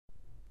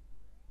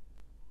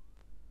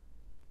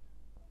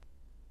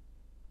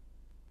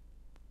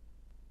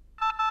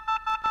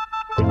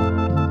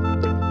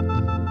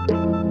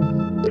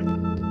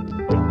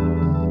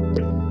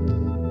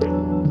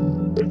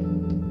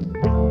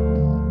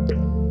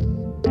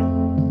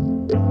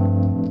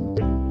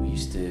We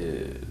used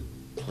to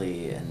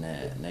play in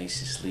the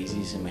Nicest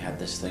Sleazies, and we had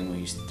this thing we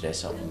used to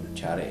dress up in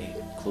charity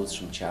clothes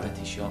from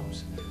charity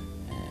shops,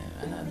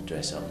 and I'd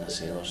dress up in a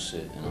sailor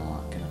suit and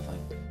all that kind of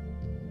thing.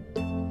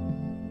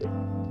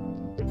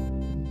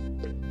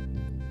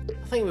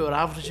 I think we were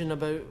averaging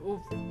about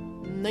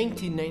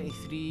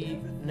 1993,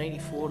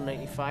 94,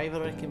 95, I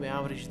reckon we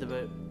averaged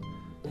about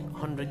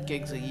 100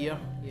 gigs a year,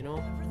 you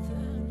know.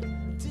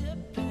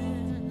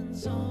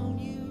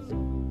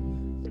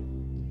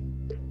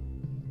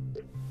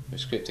 We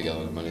scraped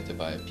together the money to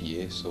buy a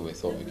PA, so we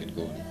thought we could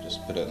go and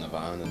just put it in a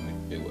van and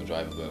we'd be able to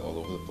drive about all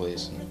over the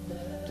place and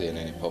play in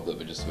any pub that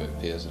would just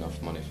about pay us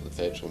enough money for the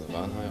petrol and the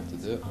van hire to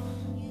do it.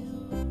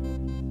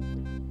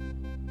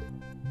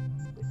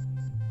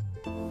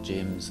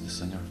 James, the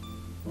singer,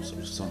 sort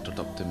of sauntered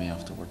up to me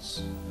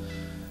afterwards,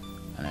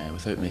 and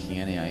without making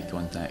any eye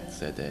contact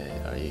said,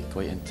 "Are you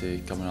quite into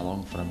coming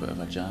along for a bit of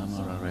a jam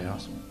or a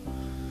rehearsal?"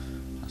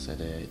 I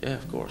said, "Yeah,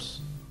 of course."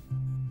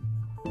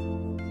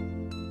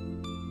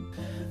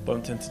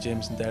 Bumped into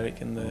James and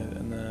Derek in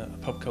a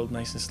pub called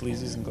Nicest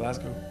Sleazies in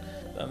Glasgow.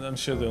 And I'm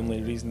sure the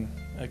only reason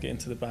I get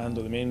into the band,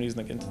 or the main reason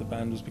I get into the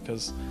band, was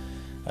because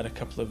I had a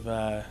couple of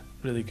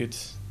really good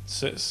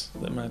suits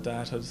that my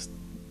dad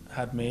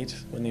had made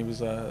when he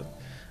was a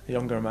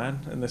younger man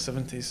in the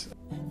 70s.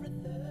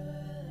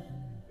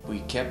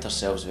 We kept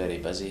ourselves very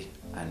busy,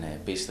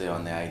 and basically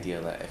on the idea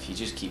that if you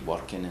just keep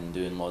working and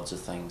doing lots of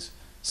things,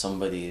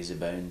 somebody is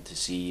bound to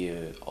see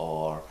you,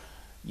 or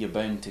you're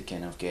bound to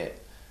kind of get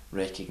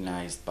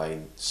recognised by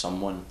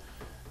someone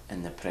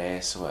in the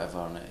press or whatever,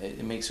 and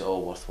it makes it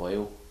all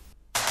worthwhile.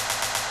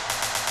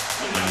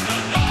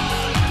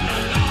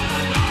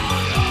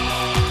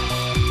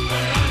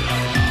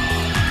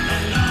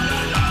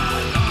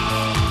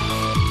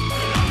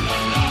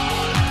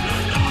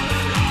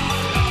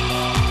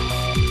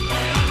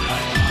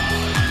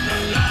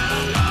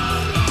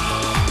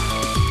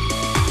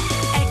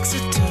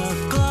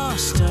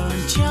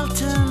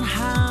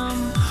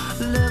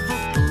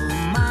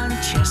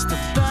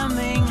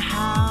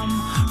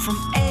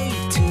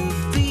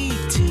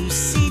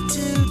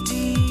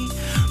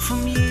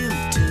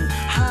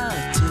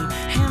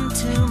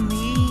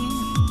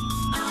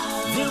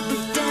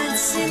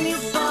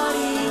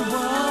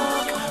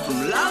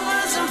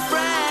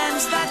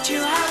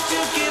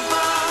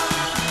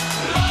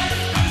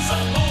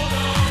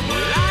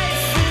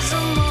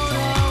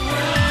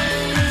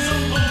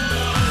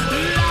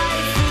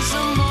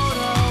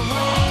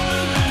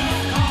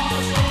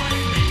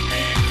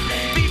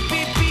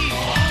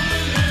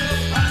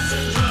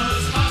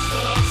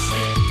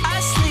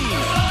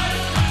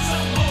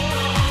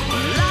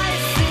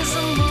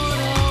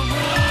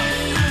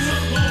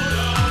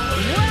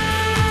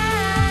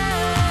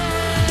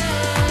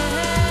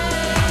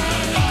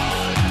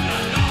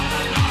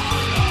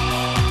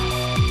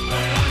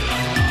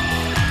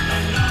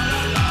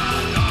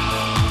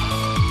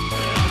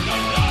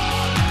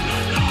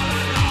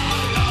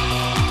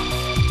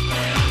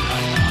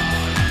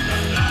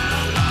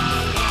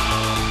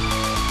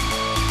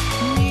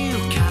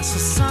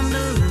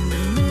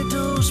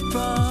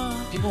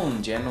 People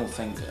in general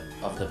think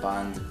of the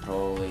band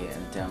probably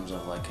in terms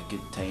of like a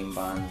good time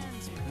band.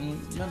 I mean,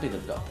 maybe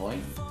they've got a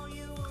point.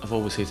 I've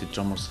always hated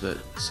drummers that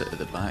sit at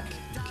the back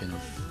and kind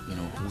of, you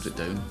know, hold it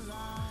down.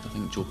 I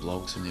think Joe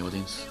Bloggs in the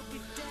audience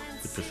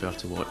would prefer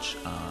to watch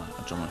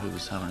a drummer who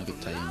was having a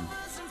good time.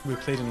 We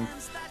played in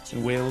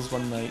Wales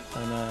one night,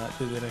 and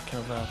they did a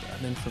kind of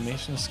an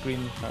information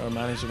screen. Our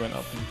manager went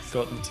up and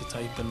got them to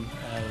type in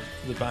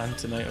the band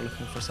tonight are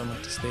looking for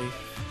somewhere to stay.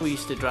 We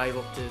used to drive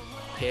up to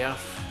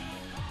Perth,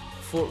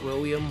 Fort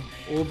William,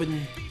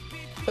 Oban.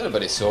 If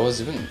anybody saw us,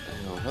 they wouldn't,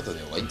 you know, whether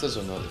they liked us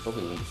or not, they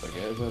probably wouldn't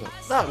forget about it.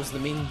 That was the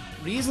main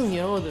reason,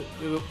 you know, that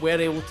we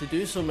were able to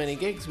do so many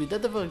gigs. We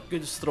did have a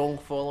good, strong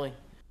following.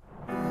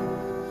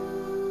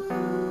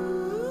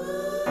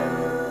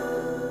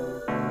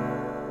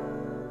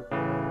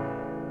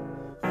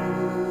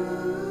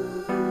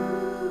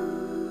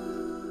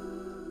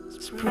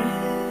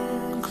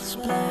 Sprinkle,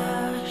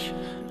 splash,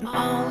 and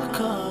all the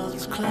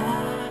colors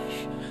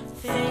clash.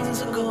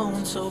 Things are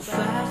going so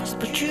fast,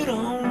 but you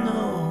don't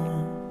know.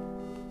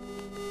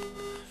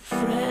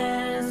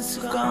 Friends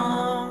are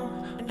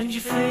gone, and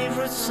your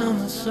favorite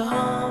summer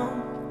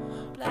song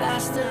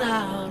blasting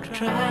out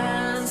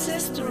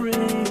transistor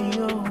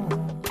radio.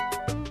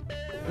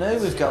 Now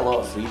we've got a lot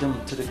of freedom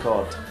to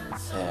record,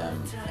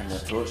 and the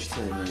approach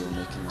to the way we're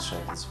making this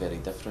record is very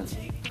different.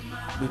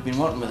 We've been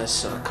working with this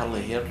sort of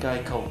curly haired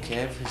guy called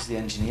Kev, who's the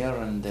engineer,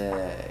 and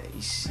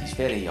he's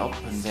very up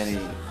and very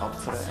up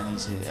for it, and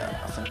he's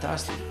a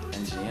fantastic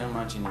engineer.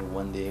 Imagine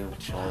one day he'll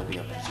probably be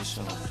a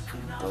producer of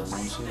God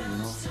knows who, you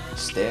know,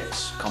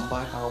 Steps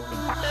comeback album.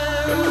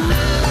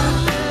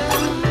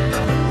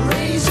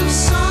 Raise a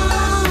song.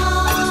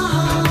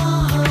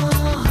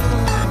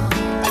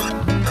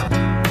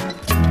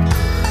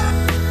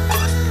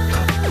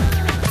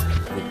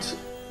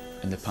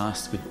 In the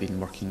past, we'd been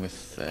working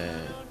with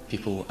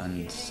people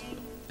and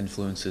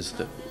influences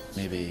that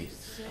maybe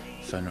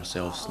found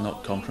ourselves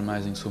not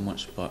compromising so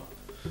much, but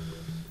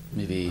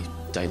maybe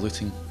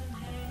diluting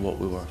what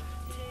we were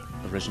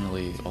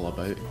originally all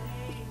about.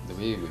 The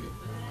way we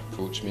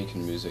approach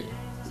making music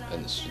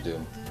in the studio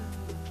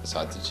has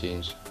had to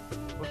change.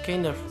 We're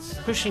kind of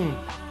pushing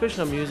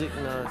our music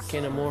in a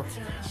kind of more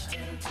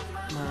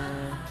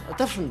a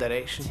different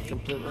direction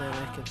completely, I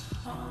reckon.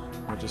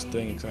 We're just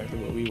doing exactly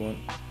what we want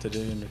to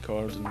do and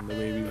record and the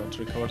way we want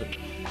to record it.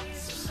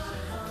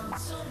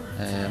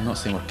 I'm not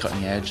saying we're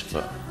cutting edge,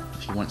 but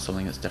if you want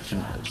something that's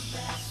different,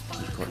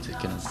 you've got to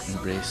kind of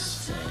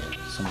embrace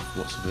some of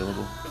what's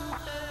available,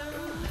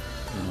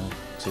 you know,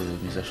 to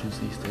musicians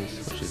these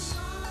days, which is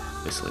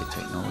basically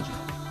technology.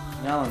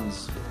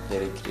 Alan's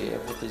very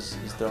creative with his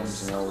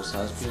drums, and he always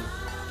has been.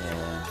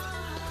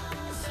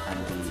 And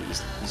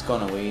he's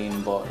gone away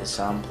and bought the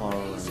sampler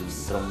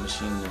and drum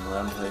machine and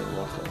learned how to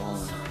work it all.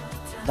 And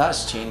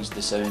that's changed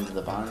the sound of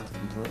the band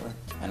completely,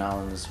 and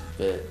Alan's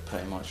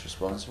pretty much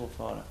responsible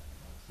for it.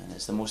 And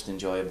it's the most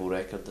enjoyable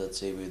record I'd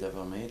say we'd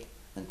ever made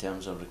in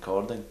terms of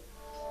recording.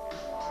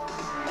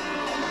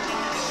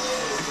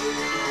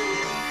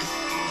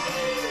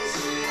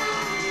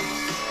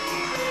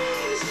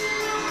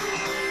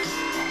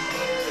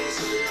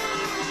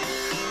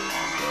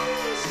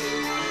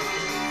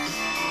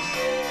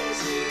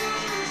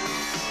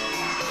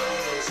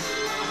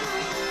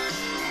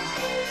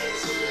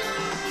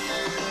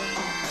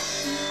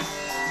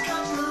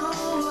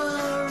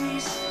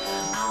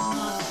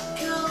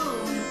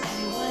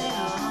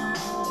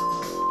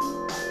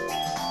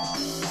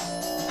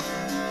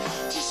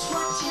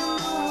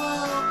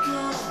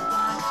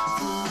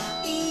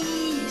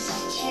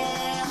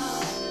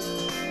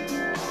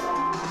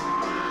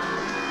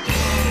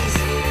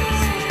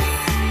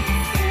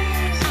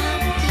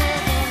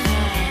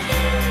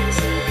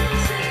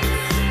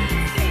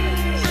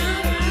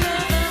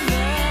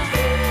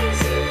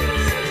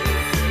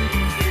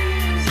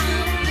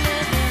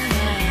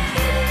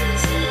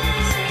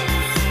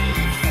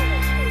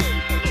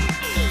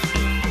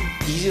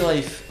 Easy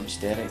Life, which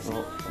Derek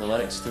wrote, the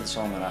lyrics to the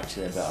song are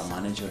actually about our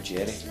manager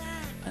Jerry,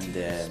 and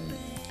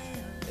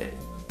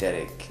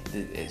Derek,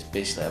 it's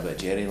basically about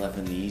Jerry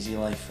living the easy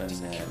life and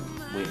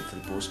waiting for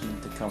the postman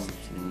to come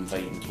and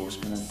inviting the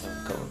postman in for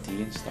a cup of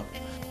tea and stuff.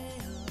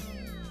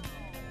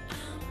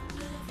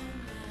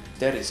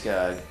 Derek's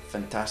got a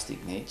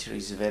fantastic nature.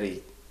 He's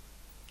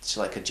it's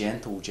like a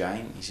gentle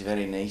giant. He's a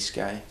very nice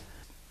guy.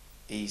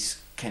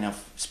 He's kind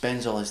of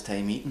spends all his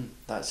time eating.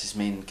 That's his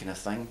main kind of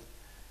thing.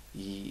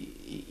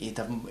 He'd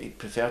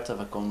prefer to have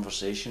a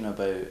conversation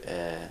about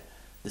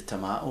the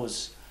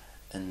tomatoes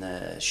in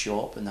the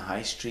shop in the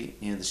high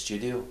street near the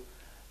studio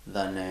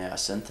than a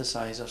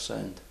synthesizer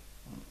sound.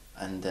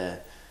 And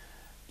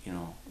you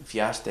know, if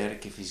you ask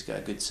Derek if he's got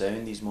a good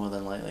sound, he's more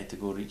than likely to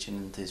go reaching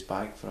into his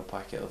bag for a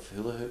packet of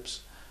hula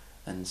hoops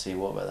and say,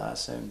 what about that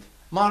sound?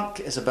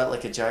 Mark is a bit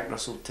like a Jack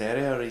Russell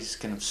Terrier. He's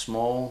kind of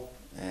small,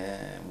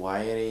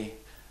 wiry,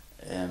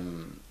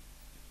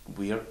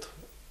 weird.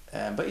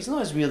 But he's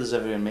not as weird as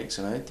everyone makes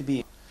him out to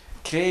be.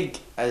 Craig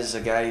is a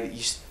guy that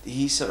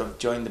he sort of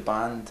joined the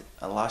band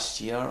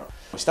last year.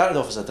 He started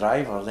off as a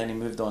driver, then he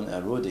moved on to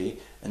a roadie,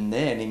 and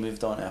then he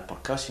moved on to a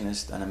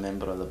percussionist and a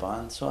member of the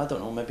band. So I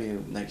don't know, maybe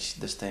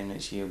this time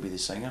next year he'll be the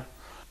singer.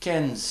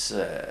 Ken's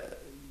a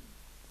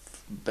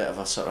bit of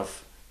a sort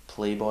of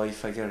playboy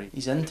figure.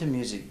 He's into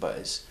music,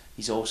 but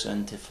he's also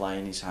into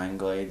flying his hang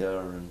glider,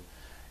 and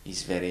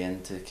he's very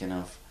into kind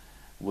of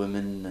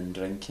women and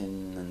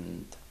drinking,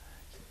 and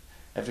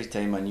every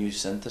time a new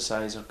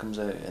synthesizer comes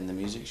out in the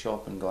music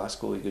shop in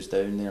Glasgow, he goes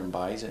down there and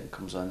buys it and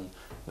comes in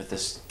with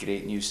this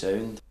great new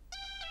sound.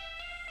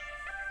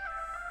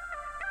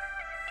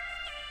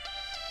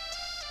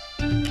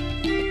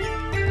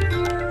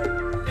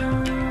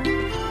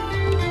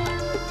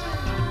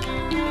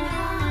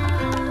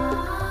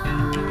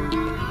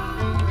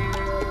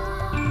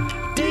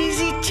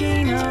 Daisy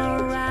chain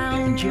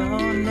around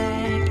your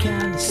neck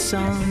and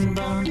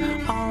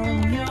sunburn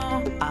on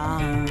your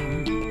arm.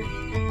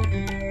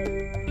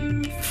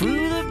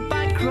 Through the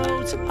back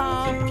roads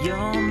of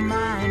your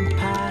mind,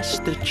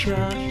 past the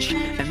church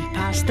and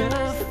past the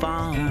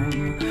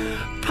farm,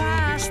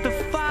 past the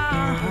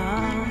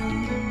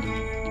farm.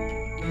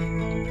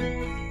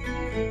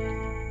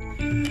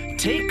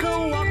 Take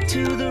a walk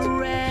to the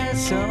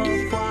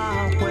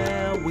reservoir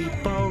where we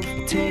both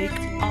take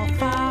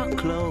off our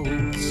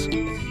clothes.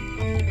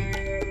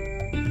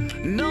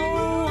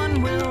 No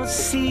one will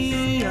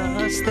see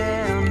us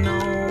there,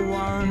 no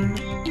one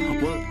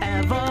will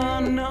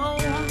ever know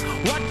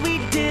what we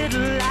did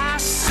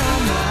last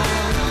summer.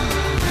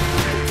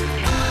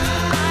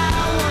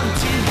 I want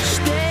to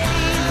stay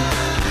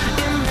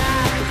in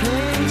that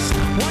place.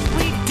 What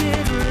we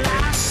did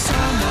last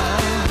summer.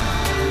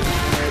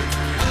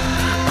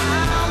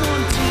 I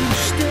want to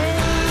stay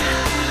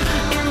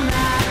in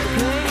that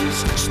place.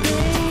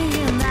 Stay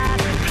in that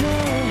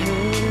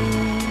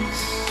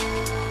place.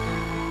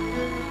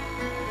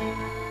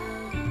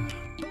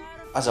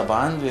 As a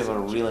band, we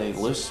were really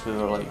loose. We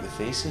were like the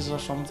Faces or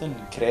something,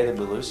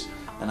 incredibly loose.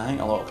 And I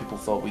think a lot of people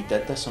thought we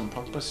did this on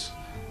purpose.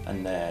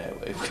 and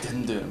we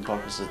didn't do it on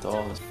purpose at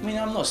all. I mean,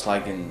 I'm not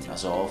slagging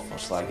us off or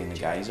slagging the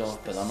guys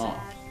off, but they're not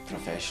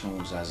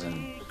professionals as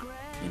in,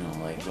 you know,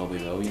 like Robbie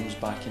Williams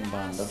backing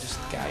band. They're just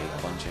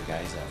a bunch of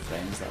guys that are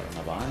friends that are in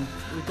a band.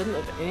 We didn't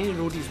have any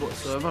roadies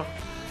whatsoever.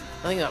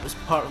 I think that was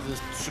part of the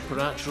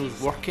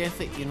Supernatural's work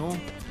ethic, you know.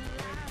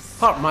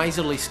 Part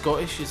miserly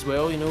Scottish as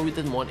well, you know, we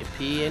didn't want to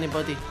pay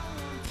anybody.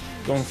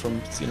 Going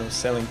from, you know,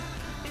 selling,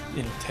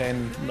 you know,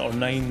 10 or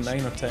 9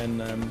 or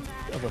 10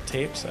 of our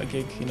tapes at a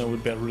gig, you know,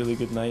 would be a really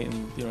good night,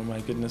 and, you know,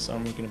 my goodness,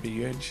 aren't we going to be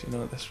huge, you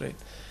know, at this rate,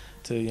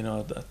 to, you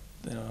know,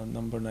 a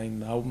number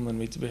 9 album, and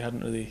we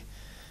hadn't really,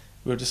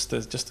 we were just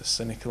as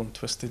cynical and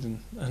twisted and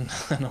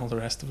all the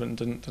rest of it, and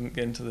didn't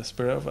get into the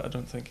spirit of it, I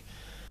don't think.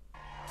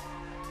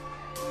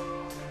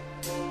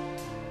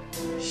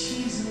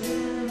 She's a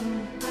little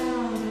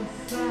out of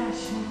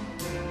fashion,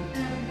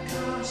 and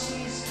because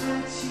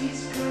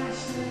she's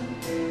crashing,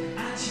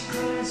 and she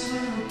cries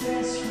when her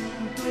best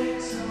friend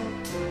breaks up,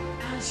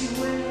 and she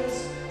wears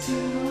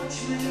too much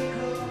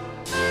makeup.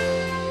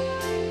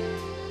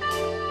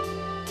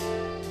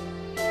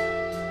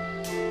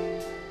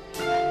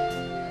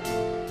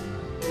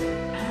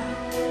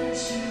 And when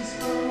she's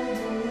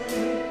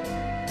overweight,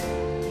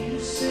 you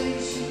say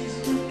she's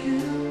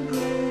looking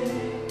great.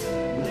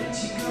 When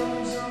she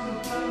goes on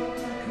about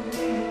her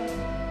career,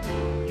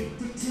 you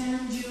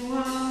pretend you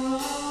are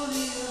all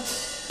ears.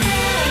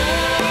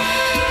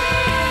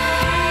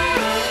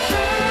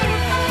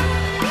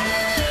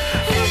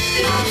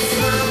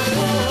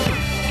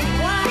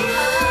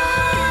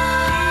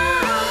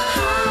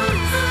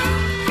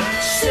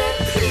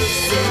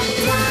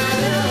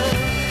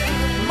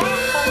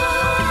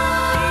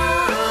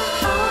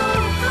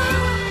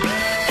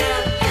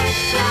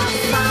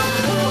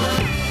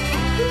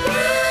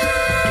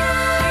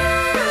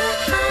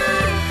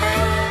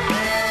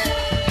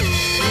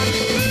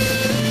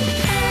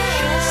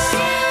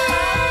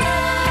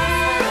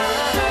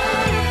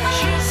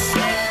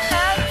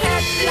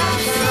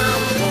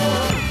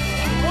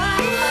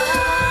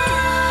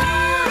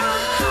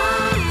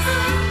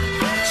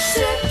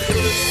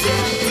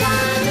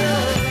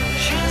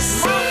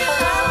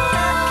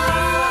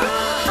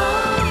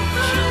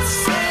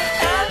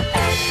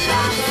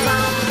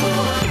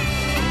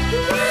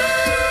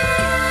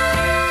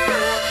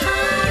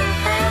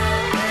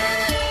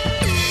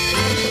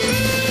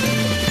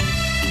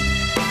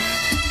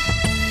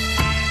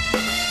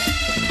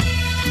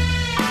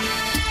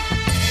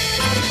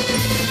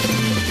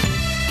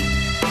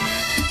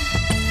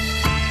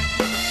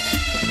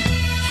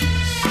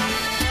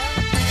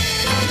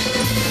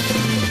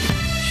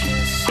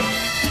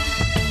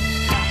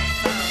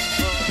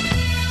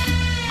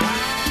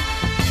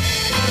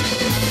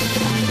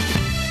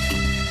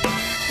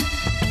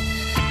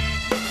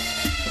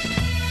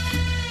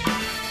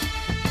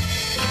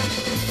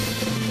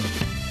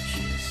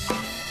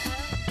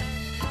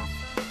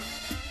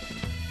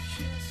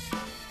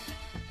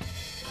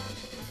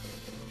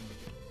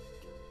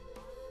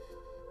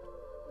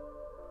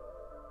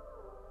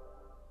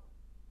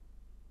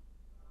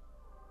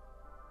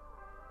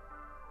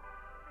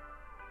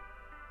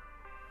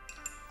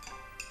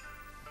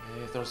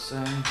 There's, I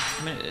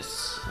mean,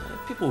 it's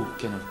people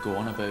kind of go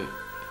on about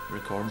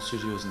recording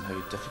studios and how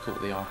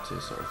difficult they are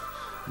to sort of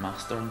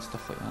master and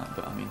stuff like that.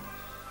 But I mean,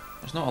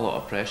 there's not a lot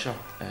of pressure.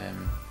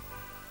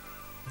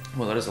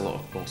 Well, there is a lot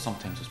of. Well,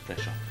 sometimes there's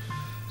pressure.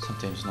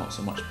 Sometimes not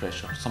so much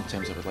pressure.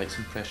 Sometimes I would like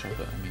some pressure,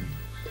 but I mean,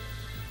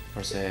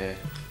 there's I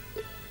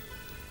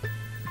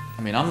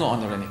mean, I'm not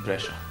under any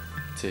pressure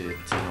to you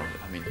know.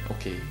 I mean,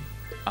 okay,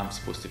 I'm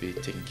supposed to be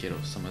taking care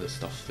of some of the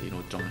stuff, you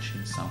know, drum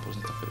machines, samples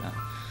and stuff like that.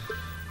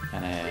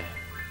 And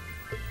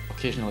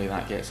occasionally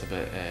that gets a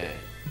bit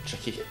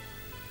tricky.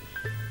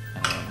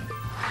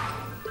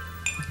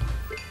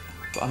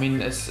 But I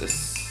mean, I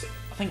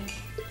think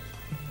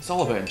it's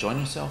all about enjoying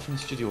yourself in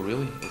the studio,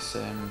 really. It's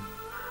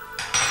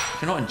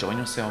if you're not enjoying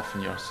yourself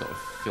and you're sort of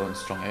feeling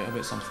strung out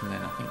about something,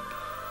 then I think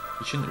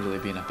you shouldn't really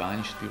be in a band.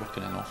 You should be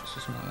working in an office or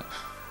something like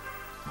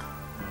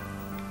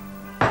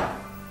that.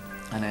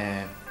 And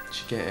you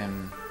should get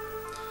you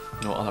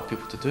know, other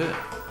people to do it.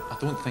 I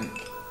don't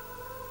think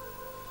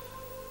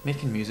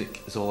making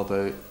music is all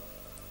about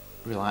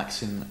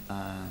relaxing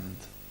and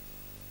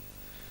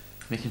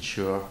making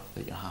sure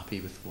that you're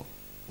happy with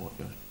what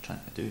you're trying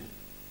to do.